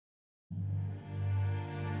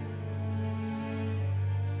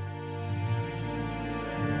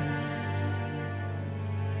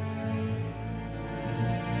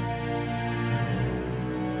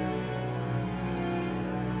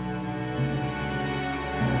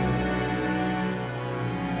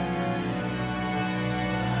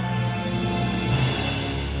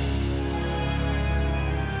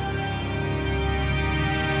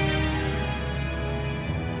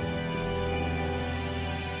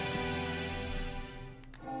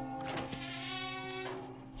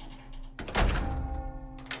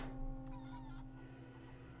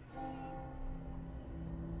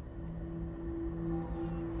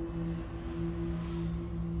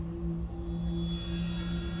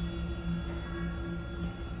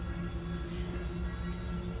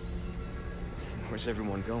Where's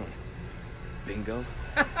everyone going? Bingo?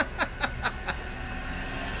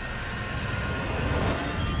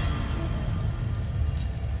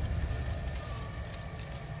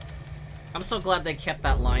 I'm so glad they kept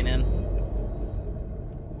that line in.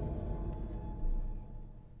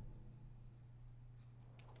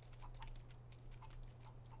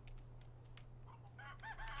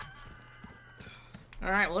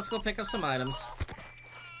 Alright, well, let's go pick up some items.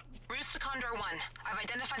 Routes to Condor 1. I've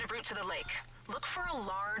identified a route to the lake. Look for a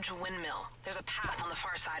large windmill. There's a path on the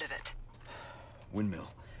far side of it. Windmill.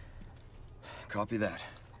 Copy that.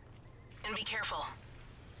 And be careful.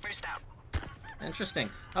 Roost out. Interesting.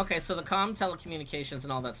 Okay, so the comm, telecommunications,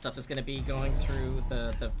 and all that stuff is going to be going through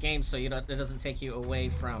the game, so it doesn't take you away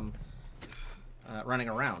from running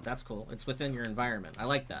around. That's cool. It's within your environment. I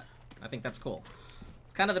like that. I think that's cool.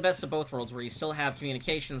 It's kind of the best of both worlds, where you still have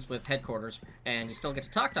communications with headquarters, and you still get to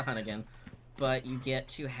talk to Hunnigan, but you get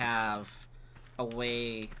to have a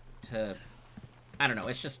way to... I don't know.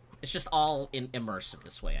 It's just all immersive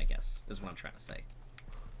this way, I guess, is what I'm trying to say.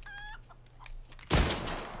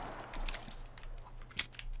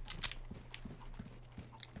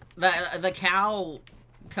 The cow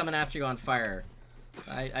coming after you on fire,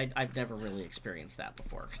 I've never really experienced that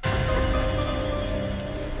before.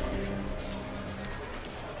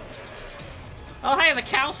 Oh, hey, the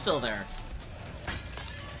cow's still there.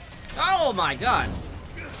 Oh my god.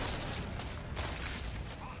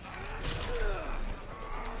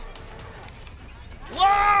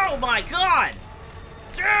 Whoa, my god.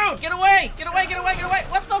 Dude, get away! Get away, get away, get away!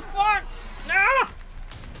 What the fuck? No!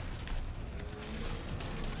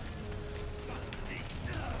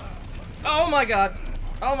 Oh my god.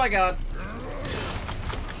 Oh my god.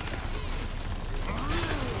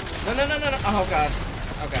 No, no, no, no, no. Oh god.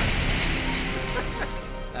 Oh god.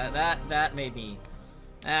 that made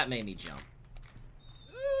me jump.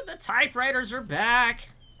 Ooh, the typewriters are back.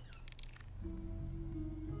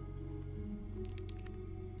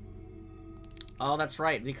 Oh, that's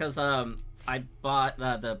right, because I bought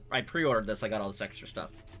I pre-ordered this. I got all this extra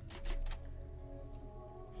stuff.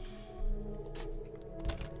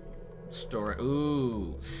 Store.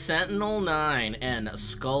 Ooh, Sentinel 9 and a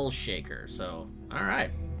Skull Shaker. So, all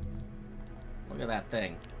right. Look at that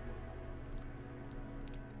thing.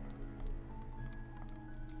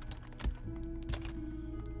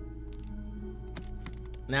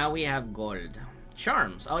 Now we have gold.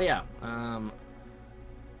 Charms. Oh yeah.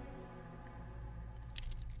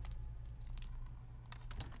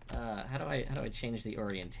 How do I change the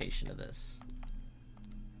orientation of this?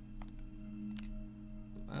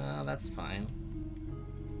 That's fine.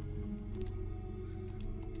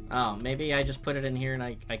 Oh, maybe I just put it in here and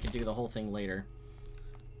I could do the whole thing later.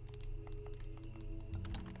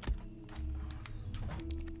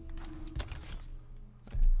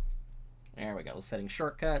 There we go, setting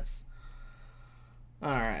shortcuts.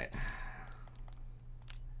 Alright.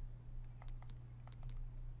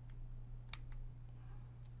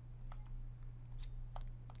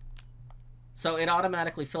 So it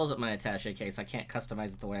automatically fills up my attaché case. I can't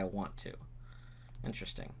customize it the way I want to.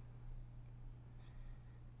 Interesting.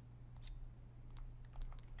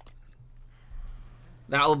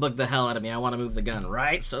 That will bug the hell out of me. I want to move the gun,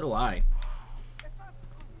 right? So do I.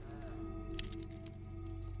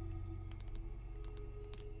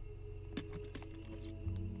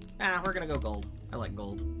 Ah, we're gonna go gold. I like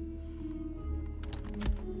gold.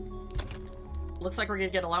 Looks like we're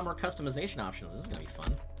gonna get a lot more customization options. This is gonna be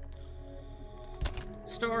fun.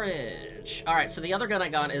 Storage. Alright, so the other gun I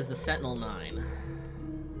got is the Sentinel 9.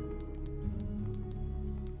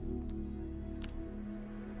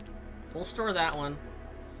 We'll store that one.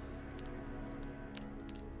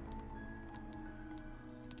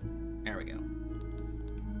 There we go.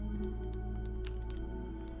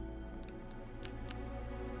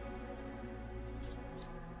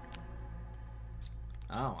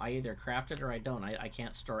 Oh, I either craft it or I don't. I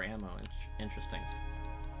can't store ammo. Interesting.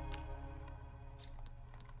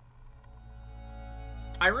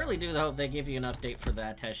 I really do hope they give you an update for the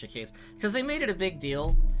attaché case, because they made it a big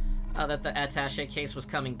deal that the attaché case was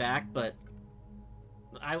coming back, but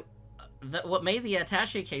what made the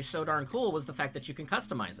attaché case so darn cool was the fact that you can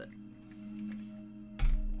customize it.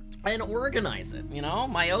 And organize it, you know?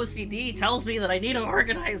 My OCD tells me that I need to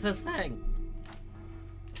organize this thing.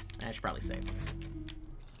 I should probably save.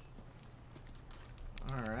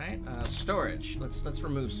 Alright, storage. Let's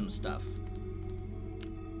remove some stuff.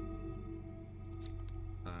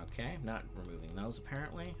 Okay, not removing those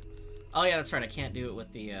apparently. Oh yeah, that's right. I can't do it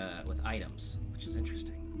with the with items, which is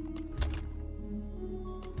interesting.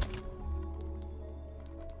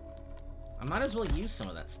 I might as well use some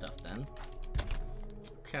of that stuff then.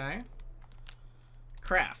 Okay.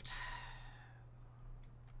 Craft.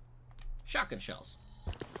 Shotgun shells.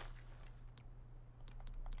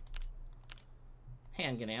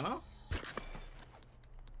 Handgun ammo.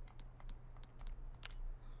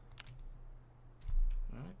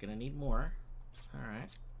 Gonna need more.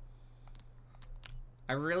 Alright.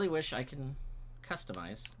 I really wish I can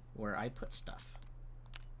customize where I put stuff.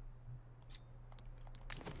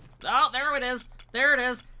 Oh, there it is! There it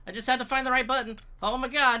is! I just had to find the right button. Oh my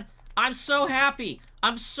god! I'm so happy!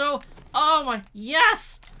 I'm so... Oh my...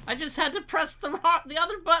 Yes! I just had to press the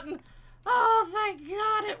other button. Oh, thank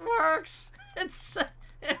god it works! It's...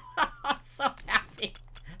 I'm so happy.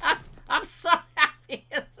 I'm so happy.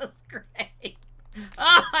 This is great.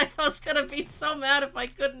 Oh, I was gonna be so mad if I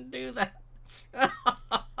couldn't do that.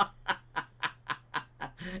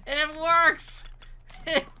 It works!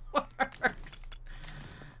 It works!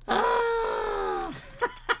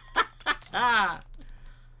 Ah!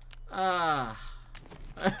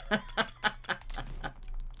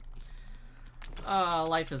 Oh,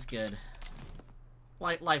 life is good.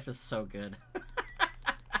 Life is so good.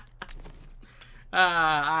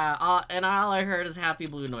 And all I heard is happy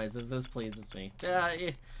blue noises. This pleases me.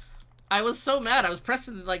 I was so mad. I was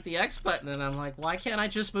pressing, like, the X button, and I'm like, why can't I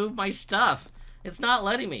just move my stuff? It's not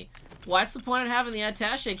letting me. What's the point of having the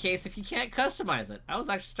attaché case if you can't customize it? I was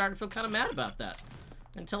actually starting to feel kind of mad about that.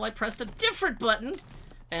 Until I pressed a different button,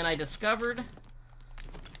 and I discovered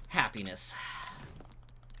happiness.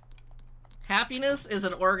 Happiness is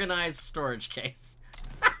an organized storage case.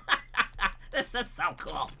 This is so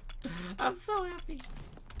cool. I'm so happy.